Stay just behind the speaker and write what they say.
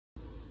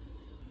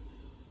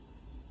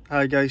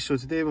Hi guys, so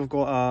today we've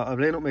got a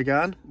Renault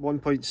Megane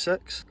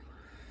 1.6.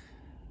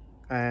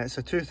 It's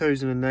a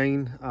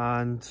 2009,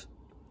 and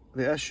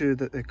the issue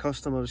that the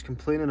customer is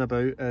complaining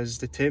about is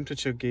the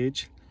temperature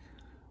gauge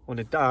on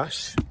the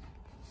dash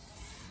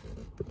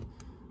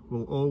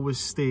will always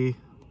stay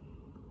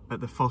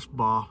at the first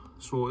bar,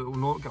 so it will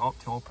not get up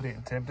to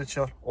operating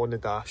temperature on the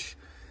dash.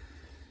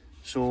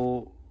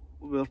 So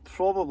we're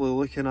probably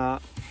looking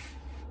at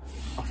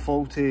a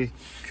faulty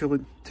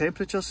coolant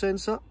temperature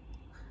sensor.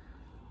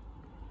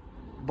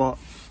 But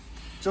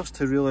just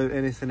to rule out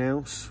anything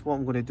else, what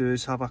I'm going to do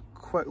is have a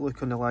quick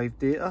look on the live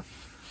data.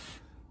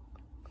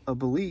 I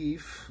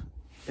believe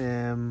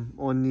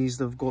on these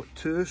they've got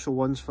two, so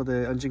one's for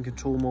the engine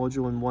control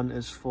module and one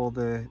is for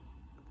the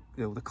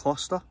the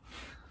cluster,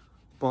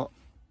 but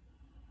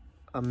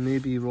I may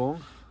be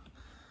wrong.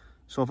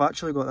 So I've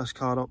actually got this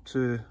car up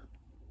to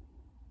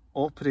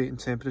operating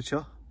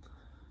temperature,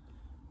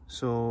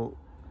 so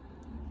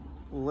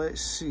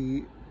let's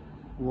see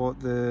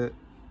what the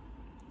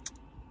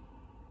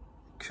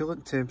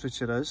coolant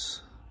temperature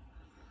is,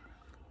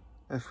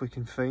 if we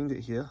can find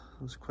it here.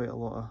 There's quite a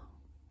lot of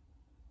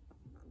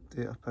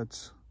data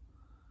pads,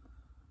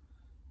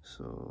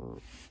 so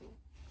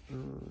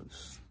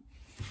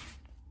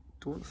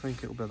don't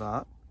think it'll be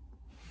that.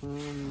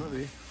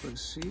 Maybe,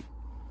 let's see.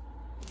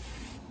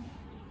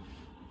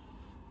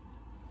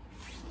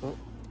 Oh,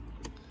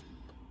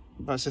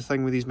 that's the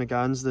thing with these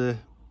Meganes,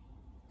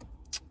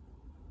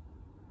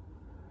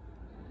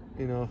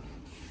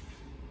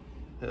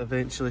 it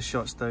eventually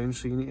shuts down,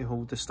 so you need to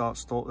hold the start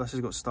stop. This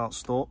has got start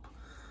stop,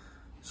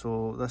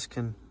 so this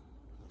can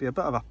be a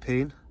bit of a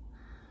pain.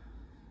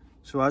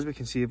 So as we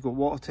can see, we've got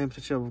water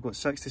temperature, we've got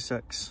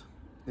 66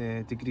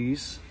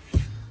 degrees.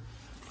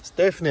 It's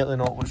definitely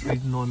not what's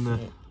reading on the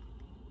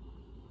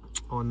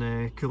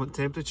coolant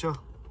temperature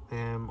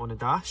on the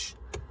dash.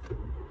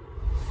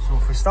 So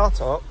if we start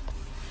it up,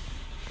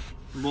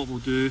 what we'll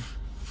do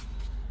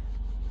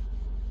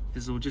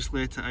is we'll just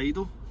let it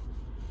idle.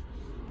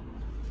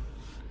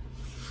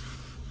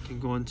 Can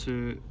go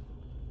into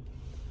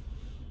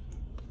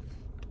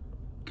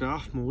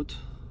graph mode.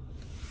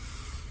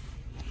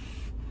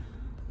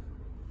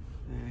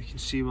 You can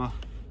see we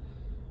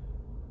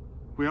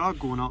are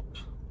going up.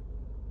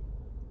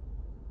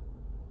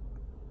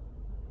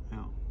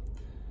 Yeah.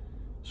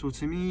 So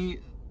to me,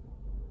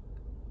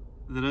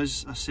 there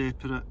is a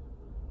separate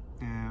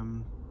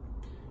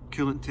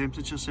coolant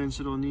temperature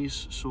sensor on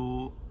these,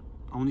 so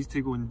I'll need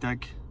to go and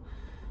dig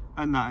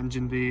in that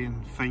engine bay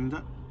and find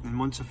it. And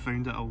once I've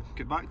found it, I'll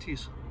get back to you.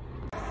 So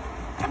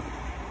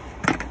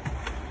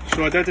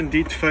I did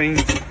indeed find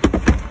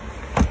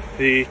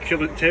the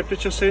coolant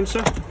temperature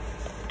sensor.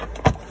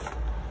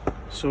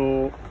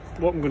 So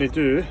what I'm going to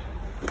do,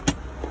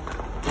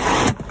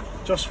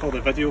 just for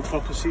the video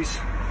purposes,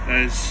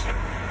 is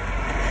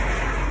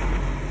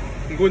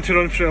I'm going to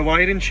run through a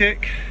wiring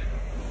check.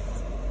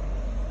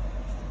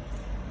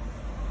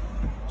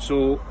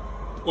 So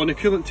on the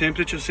coolant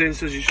temperature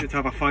sensors, you should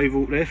have a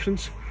 5-volt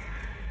reference.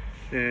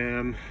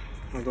 And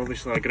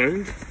obviously a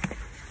ground.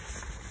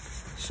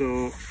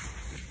 So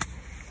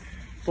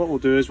what we'll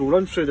do is we'll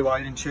run through the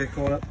wiring check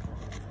on it,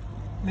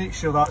 make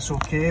sure that's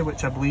okay,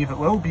 which I believe it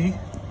will be.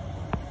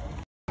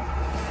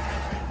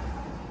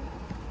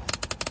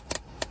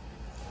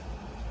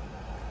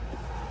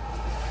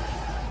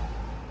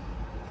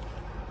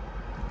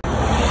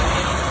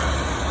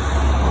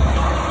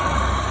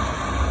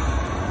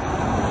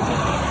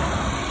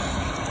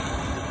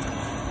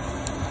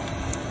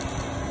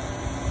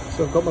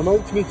 So I've got my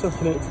multimeter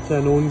connected to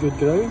a known good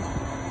ground.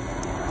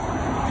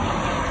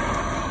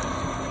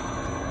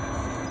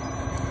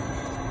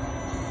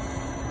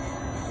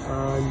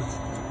 And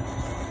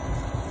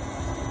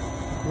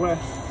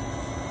with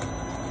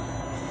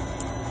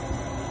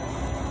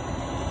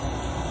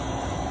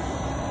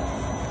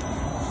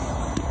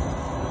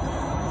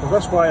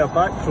this wire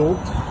back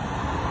probed, you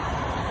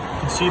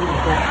can see that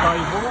we've got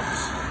 5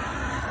 volts.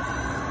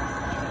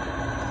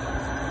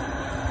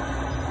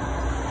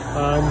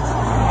 And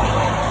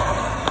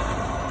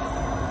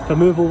if I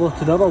move over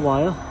to the other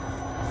wire,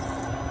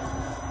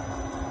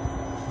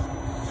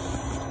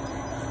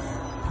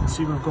 you can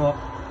see we've got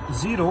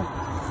 0,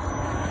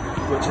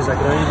 which is a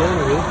ground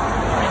anyway.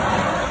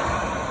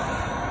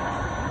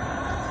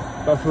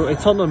 But if we were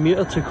to turn our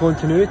meter to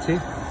continuity,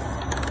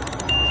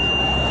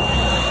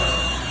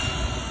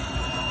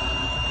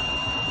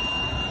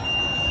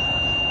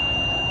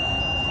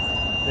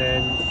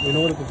 then we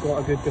know that we've got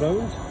a good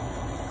ground.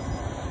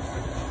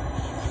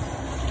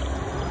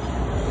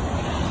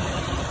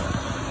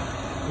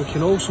 We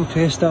can also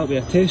test that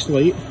with a test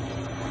light.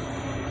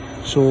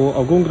 So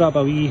I'll go and grab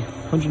a wee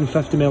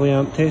 150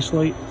 milliamp test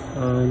light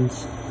and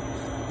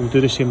we'll do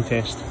the same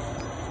test.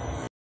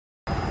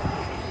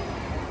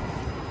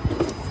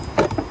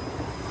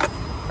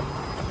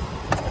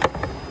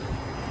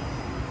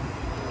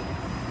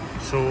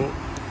 So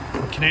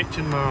I'm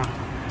connecting my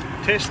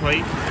test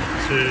light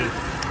to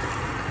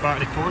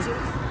battery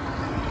positive,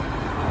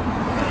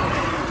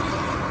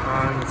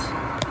 and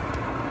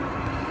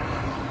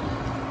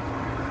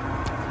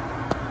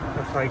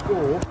if if I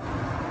go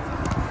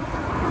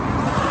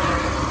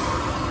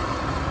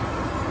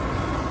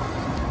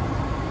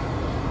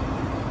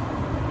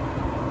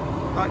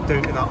back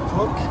down to that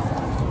plug,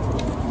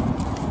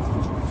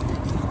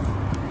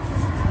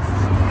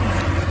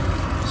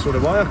 so the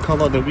wire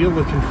colour that we're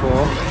looking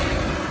for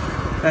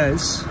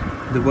is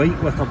the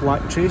white with a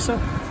black tracer.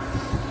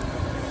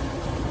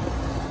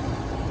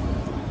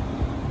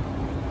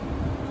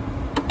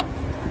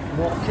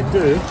 What I can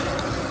do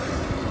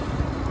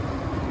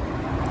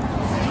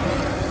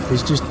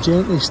is just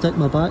gently stick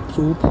my back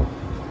probe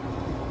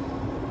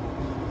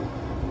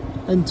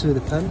into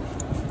the pin.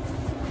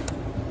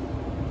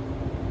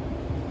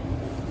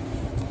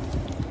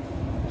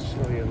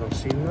 Sorry you're not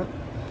seeing that.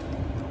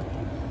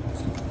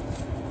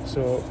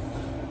 So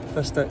if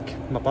I stick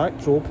my back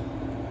probe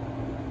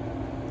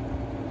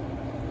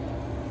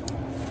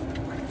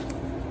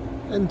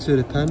into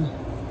the pin,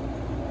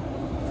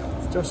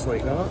 just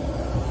like that,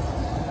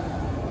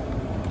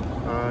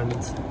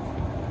 and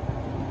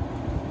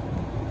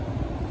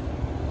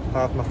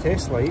have my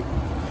test light, you can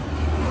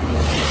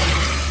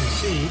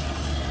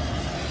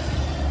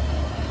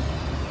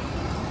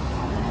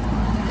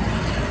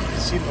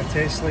see my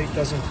test light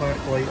does in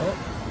fact light up.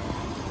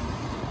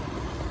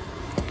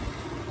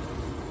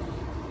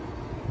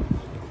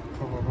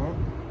 Cover that.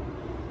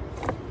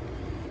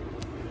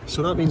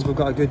 So that means we've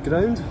got a good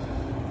ground,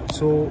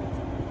 so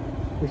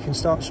we can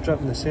start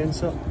stripping the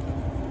sensor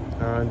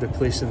and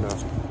replacing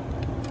that.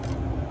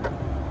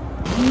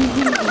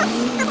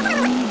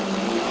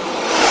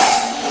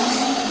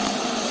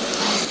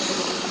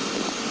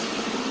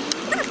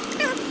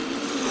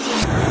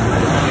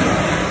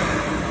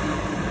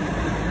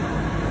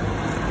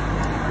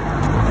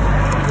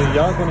 You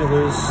are going to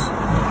lose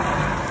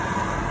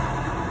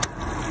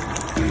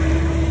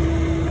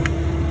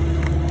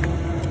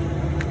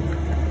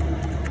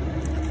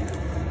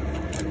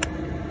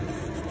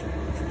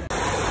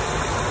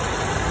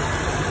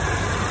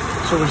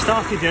so we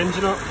started the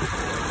engine up,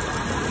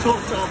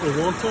 topped it up with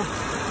water.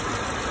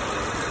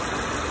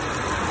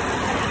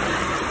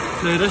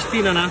 Now this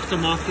being an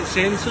aftermarket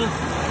sensor,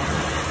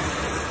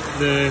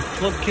 the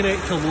plug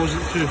connector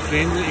wasn't too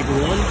friendly to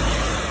go on,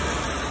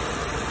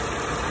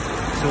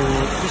 so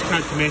just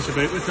had to mess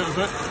about with it a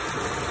bit.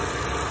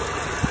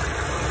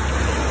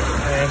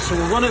 So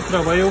we'll run it for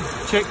a while,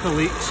 check the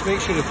leaks, make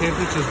sure the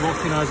temperature's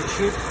working as it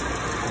should,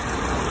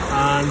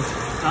 and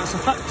that's a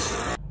fix.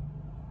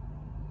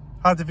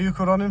 Had the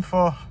vehicle running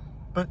for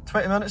about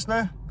 20 minutes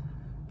now,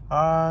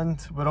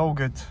 and we're all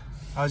good.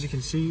 As you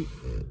can see,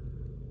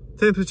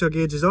 temperature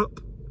gauge is up,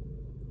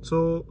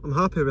 so I'm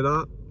happy with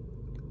that,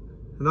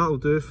 and that'll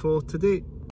do for today.